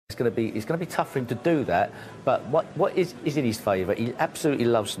It's going to be tough for him to do that, but what is in his favour? He absolutely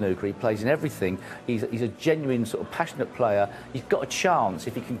loves snooker. He plays in everything. He's a genuine sort of passionate player. He's got a chance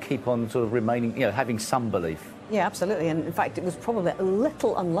if he can keep on sort of remaining, you know, having some belief. Yeah, absolutely. And in fact, it was probably a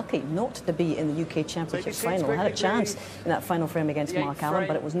little unlucky not to be in the UK Championship final. Had a chance in that final frame against Mark Allen,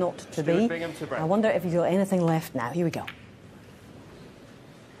 but it was not to be. I wonder if he's got anything left now. Here we go.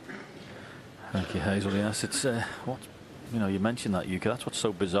 Thank you, Hazel. Yes, it's what. You know, you mentioned that, UK. That's what's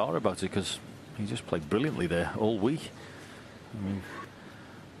so bizarre about it, because he just played brilliantly there all week. I mean,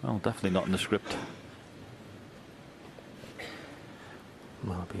 well, definitely not in the script.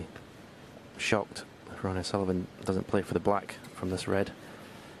 Well, I'll be shocked if Ronnie Sullivan doesn't play for the black from this red.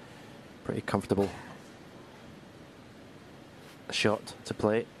 Pretty comfortable shot to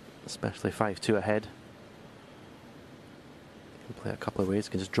play, especially 5-2 ahead. You can play it a couple of ways.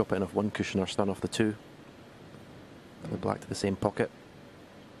 You can just drop it in off one cushion or stun off the two. The black to the same pocket.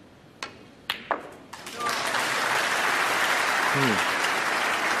 A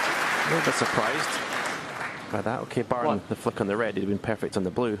little bit surprised by that. Okay, barring the flick on the red, he'd have been perfect on the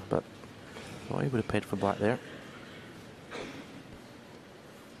blue, but I thought he would have paid for black there.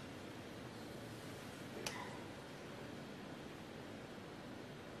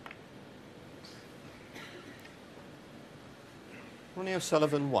 Ronnie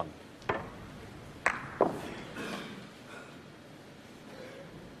O'Sullivan 1.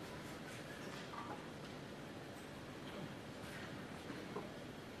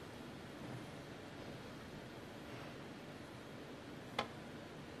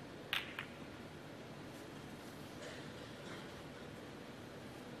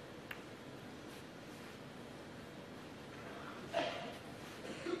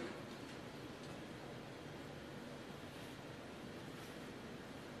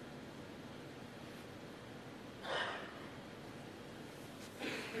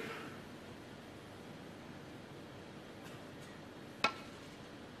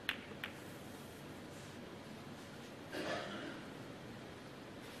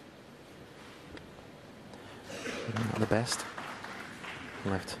 Not the best.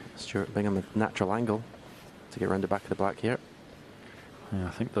 Left Stuart Bingham a natural angle to get around the back of the black here. Yeah,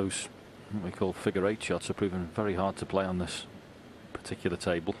 I think those what we call figure 8 shots are proving very hard to play on this particular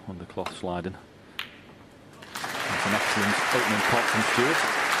table with the cloth sliding. That's an excellent opening pot from Stuart.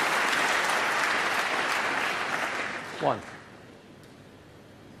 1.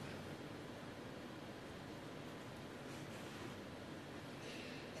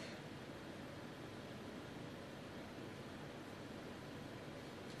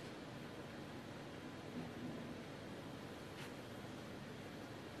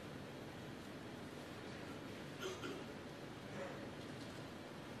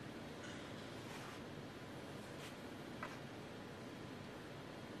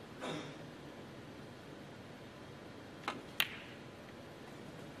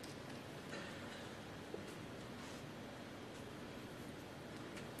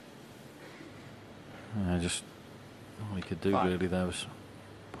 Just all he could do really there was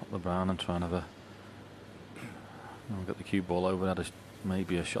pop the brown and try and have a get the cue ball over. Had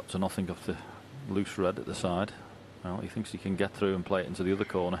maybe a shot to nothing off the loose red at the side. Well, he thinks he can get through and play it into the other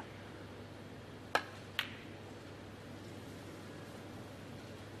corner.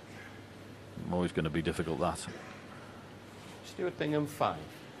 Always going to be difficult, that. Stuart Bingham 5.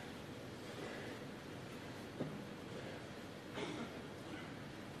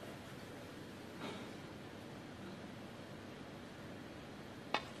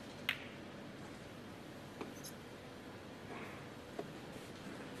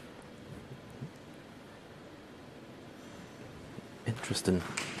 Interesting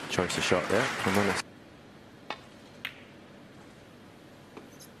choice of shot there from Ronnie.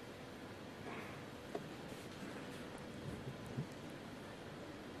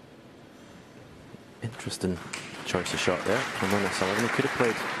 Interesting choice of shot there from Ronnie Sullivan. He could have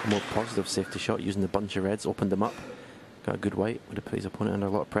played a more positive safety shot using the bunch of reds, opened them up, got a good white, would have put his opponent under a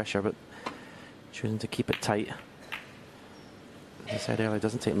lot of pressure, but choosing to keep it tight. As I said earlier,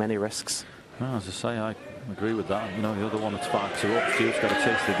 doesn't take many risks. Well, as I say, I agree with that. You know, the other one that's 5-2 up, Stuart's got to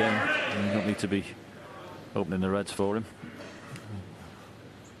chase the game. You don't need to be opening the reds for him.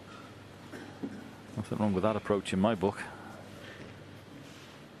 Nothing wrong with that approach in my book.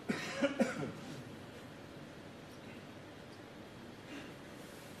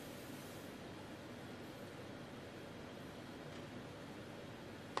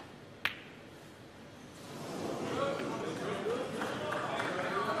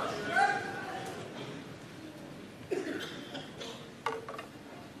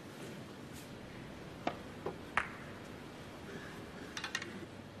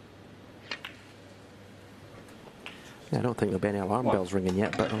 Yeah, I don't think there'll be any alarm bells ringing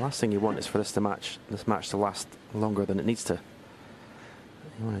yet, but the last thing you want is for this match to last longer than it needs to.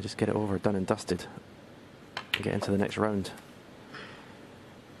 You want to just get it over, done and dusted, and get into the next round.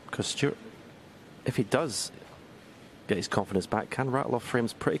 Because Stuart, if he does get his confidence back, can rattle off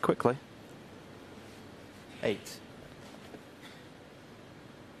frames pretty quickly. 8.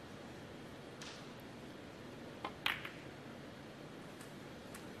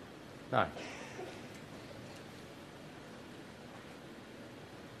 9.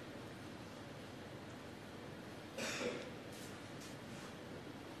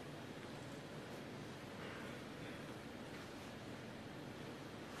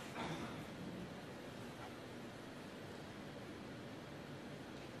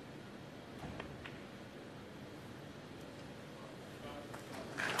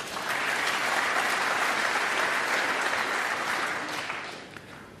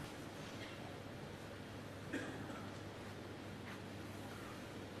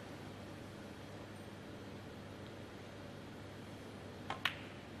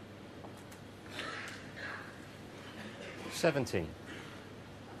 $17.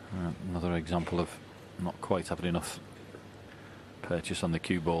 Another example of not quite having enough purchase on the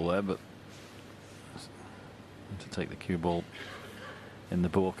cue ball there, but to take the cue ball in the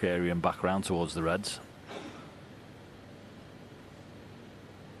balk area and back round towards the reds.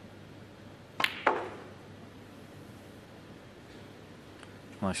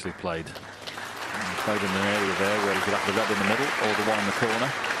 Nicely played. And played in an area there where he could have the red in the middle or the one in the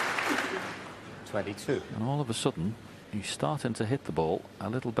corner. 22. And all of a sudden, he's starting to hit the ball a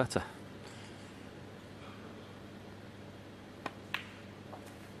little better.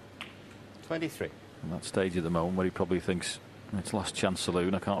 $23. At that stage at the moment where he probably thinks, it's last chance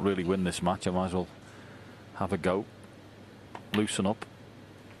saloon, I can't really win this match, I might as well have a go, loosen up.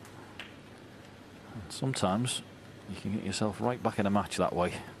 And sometimes you can get yourself right back in a match that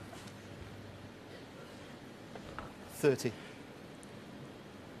way. 30.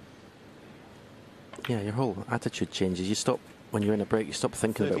 Yeah, your whole attitude changes. You stop, when you're in a break, you stop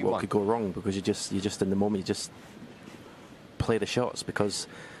thinking 31. about what could go wrong, because you're just in the moment, you just play the shots because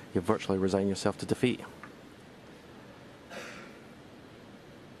you virtually resign yourself to defeat.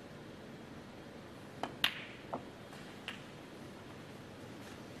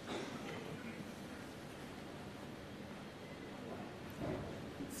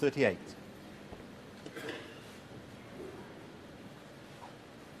 $38.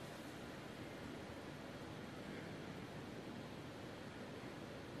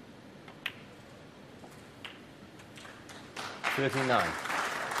 $39.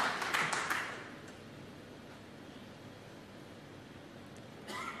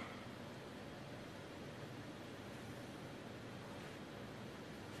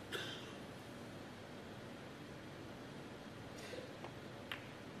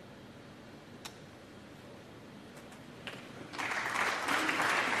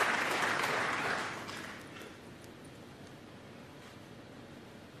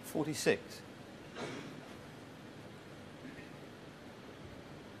 $46.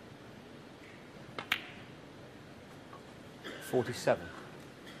 47.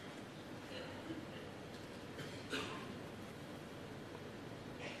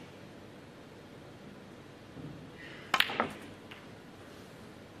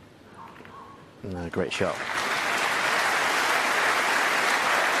 Great shot.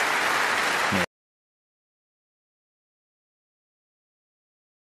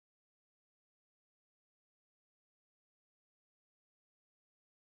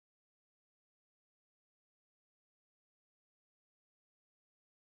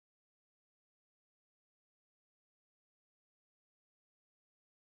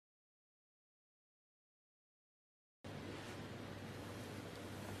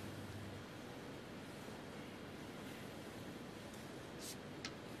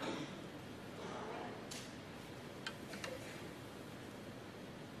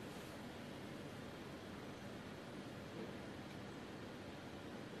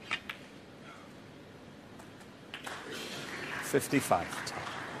 $55.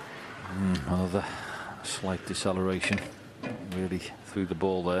 Another slight deceleration really through the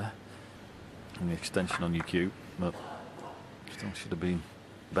ball there, and the extension on your cue, but still should have been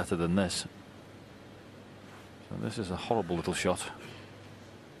better than this. So this is a horrible little shot.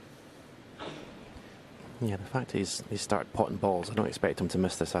 Yeah, the fact he's started potting balls, I don't expect him to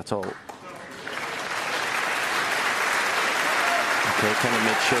miss this at all. Okay, kind of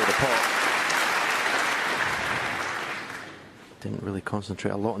made sure of the pot. Didn't really concentrate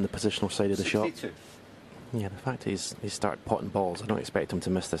a lot on the positional side of the 62. shot. Yeah, the fact he's started potting balls, I don't expect him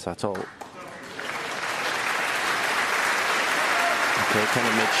to miss this at all. Okay, kind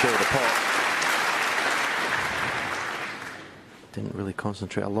of made show of the pot. Didn't really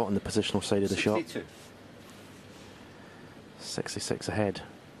concentrate a lot on the positional side of the 62. shot. 66 ahead,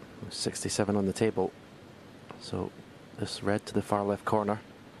 67 on the table. So this red to the far left corner.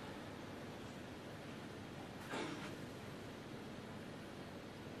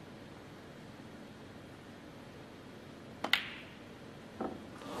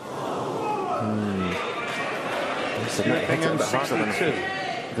 Hit it a bit harder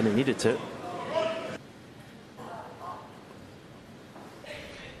than he needed to.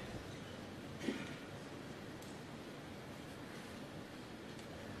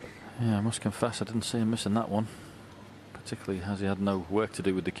 Yeah, I must confess I didn't see him missing that one, particularly as he had no work to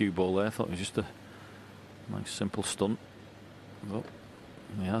do with the cue ball there. I thought it was just a nice simple stunt. Oh,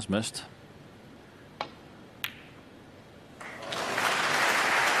 he has missed.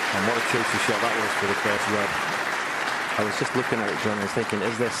 And what a choice shot that was for the first red. I was just looking at it, John, and was thinking,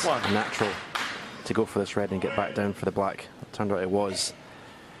 is this natural to go for this red and get back down for the black? It turned out it was.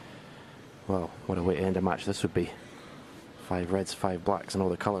 Well, what a way to end a match this would be. 5 reds, 5 blacks, and all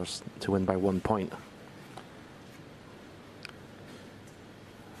the colours to win by 1 point.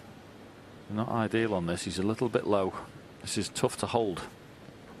 Not ideal on this. He's a little bit low. This is tough to hold.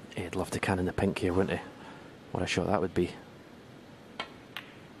 He'd love to cannon the pink here, wouldn't he? What a shot that would be.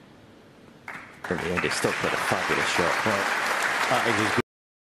 In the end, he still played a fabulous shot. Well, that is as good.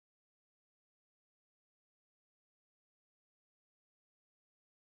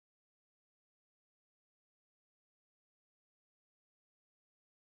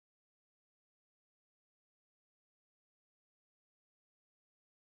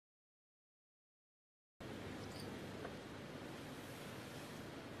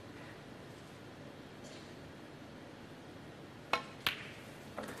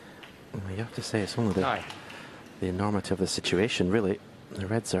 You have to say it's only the enormity of the situation, really. The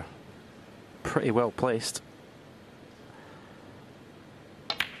reds are pretty well placed.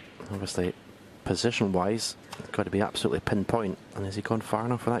 Obviously, position-wise, got to be absolutely pinpoint. And has he gone far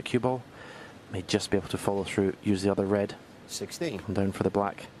enough for that cue ball? May just be able to follow through, use the other red. 16. Come down for the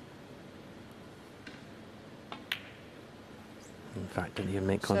black. In fact, didn't even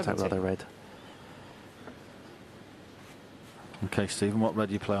make contact 70. with the other red. Okay, Stephen, what red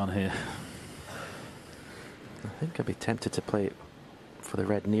do you play on here? I think I'd be tempted to play for the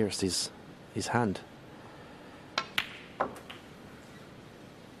red nearest his hand.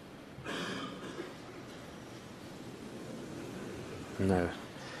 Now,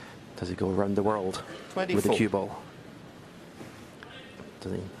 does he go around the world 24. with the cue ball?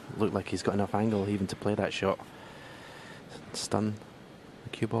 Does he look like he's got enough angle even to play that shot? Stun the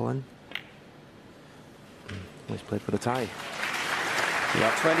cue ball in. He's played for the tie.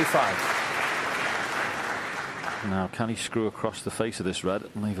 Yeah, 25. Now, can he screw across the face of this red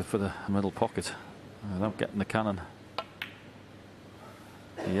and leave it for the middle pocket without getting the cannon?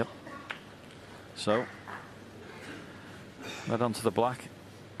 Yep. So, red onto the black,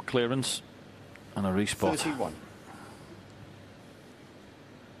 clearance, and a respot. 31.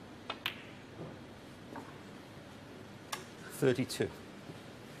 $32.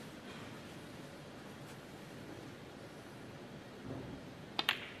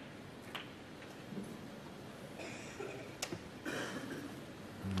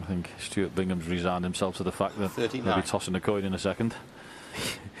 I think Stuart Bingham's resigned himself to the fact that 39. he'll be tossing a coin in a second.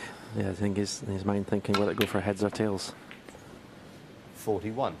 Yeah, I think his mind thinking, will it go for heads or tails?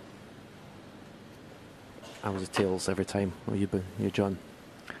 41. I was tails every time. Well, you John.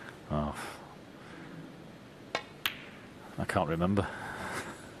 Oh, I can't remember.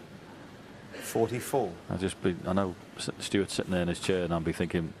 44. I know Stuart's sitting there in his chair, and I'll be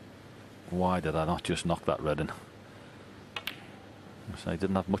thinking, why did I not just knock that red in? So he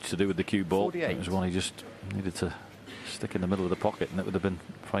didn't have much to do with the cue ball. 48. It was one he just needed to stick in the middle of the pocket, and it would have been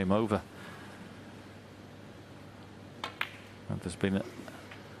frame over. And there's been an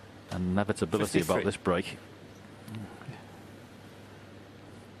inevitability 53. about this break.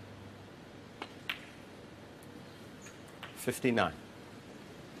 59.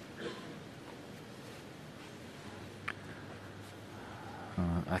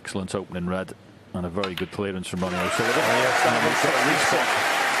 Excellent opening red, and a very good clearance from Ronnie O'Sullivan. Yes, And he's got a respot.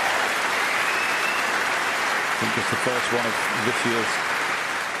 I think it's the first one of this year's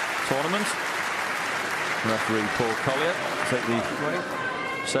tournament. Referee Paul Collier take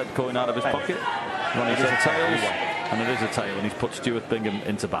the set coin out of his pocket. Ronnie says tails, and it is a tail, and he's put Stuart Bingham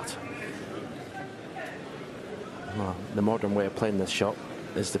into bat. Well, the modern way of playing this shot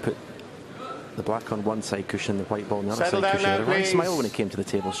is to put the black on one side cushion, the white ball on the other Settle side down cushion. now, He had a right please. smile when he came to the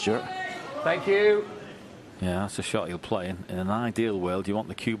table, Stuart. Thank you. Yeah, that's a shot he'll play. In an ideal world, you want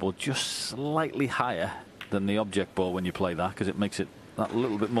the cue ball just slightly higher than the object ball when you play that, because it makes it that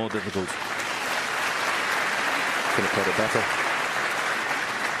little bit more difficult. Could have played it better.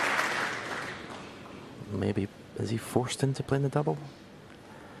 Maybe, is he forced into playing the double?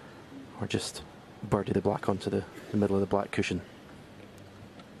 Or just birdie the black onto the middle of the black cushion?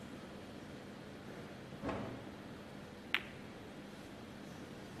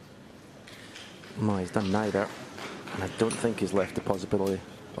 No, he's done neither. And I don't think he's left the possibility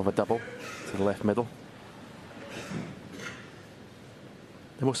of a double to the left middle.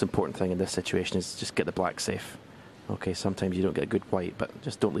 The most important thing in this situation is just get the black safe. Okay, sometimes you don't get a good white, but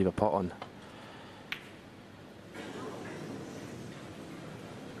just don't leave a pot on.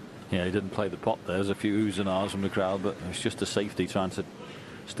 Yeah, he didn't play the pot there. There's a few oohs and ahs from the crowd, but it's just a safety trying to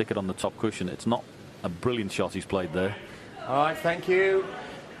stick it on the top cushion. It's not a brilliant shot he's played there. All right, thank you.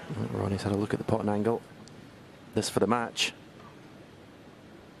 Ronnie's had a look at the pot and angle. This for the match.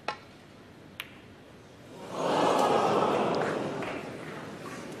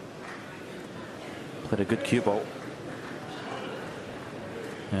 Played a good cue ball.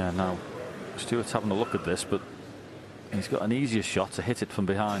 Yeah, now Stewart's having a look at this, but he's got an easier shot to hit it from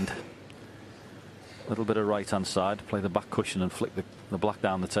behind. A little bit of right hand side, play the back cushion and flick the black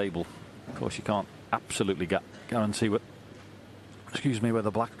down the table. Of course, you can't absolutely guarantee what, excuse me, where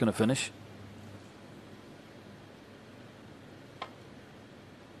the black's going to finish.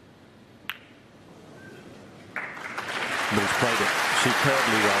 But he's played it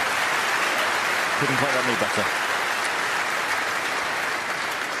superbly well. Couldn't play that any better.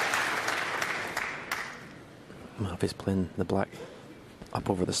 Well, if he's playing the black up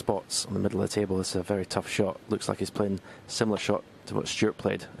over the spots on the middle of the table, this is a very tough shot. Looks like he's playing a similar shot to what Stewart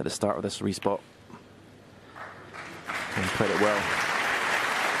played at the start of this respot. And played it well.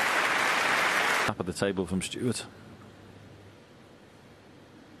 Top of the table from Stewart.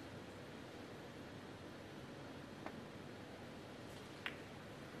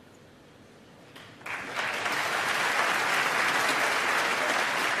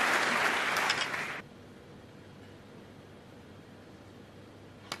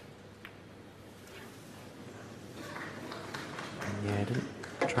 Yeah,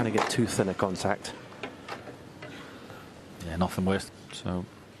 trying to get too thin a contact. Yeah, nothing worse. So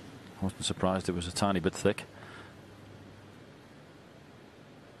I wasn't surprised it was a tiny bit thick.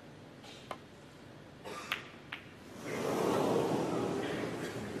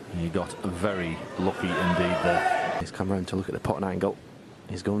 He got very lucky indeed there. He's come round to look at the pot and angle.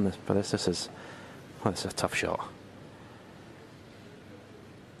 He's going for this. This is a tough shot.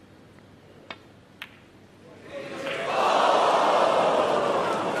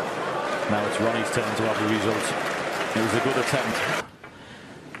 Now it's Ronnie's turn to have the result. It was a good attempt.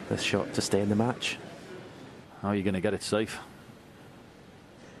 This shot to stay in the match. How are you going to get it safe?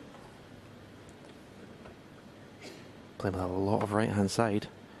 Playing with a lot of right hand side.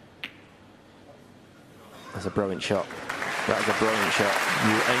 That's a brilliant shot. That is a brilliant shot.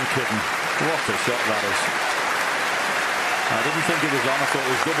 You ain't kidding. What a shot that is. I didn't think it was on. I thought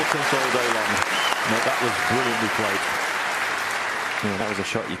it was double tilt all day long. No, that was brilliantly played. Yeah, that was a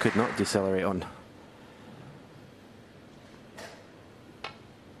shot you could not decelerate on.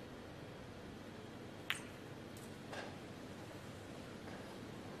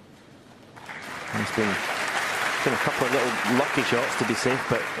 It's been a couple of little lucky shots to be safe,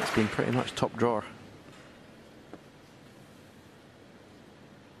 but it's been pretty much top drawer.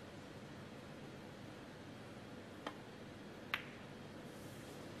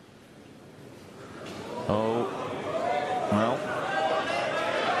 Oh, well,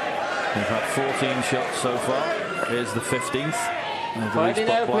 we've had 14 shots so far. Here's the 15th. Fighting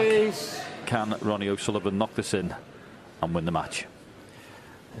out, please. Can Ronnie O'Sullivan knock this in and win the match?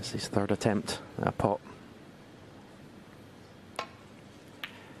 It's his third attempt at a pot.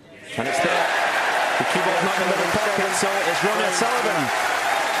 And it's there. The cue ball's not in the middle pocket, so it's Ronnie O'Sullivan.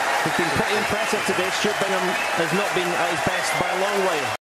 He's been pretty impressive today. Stuart Bingham has not been at his best by a long way.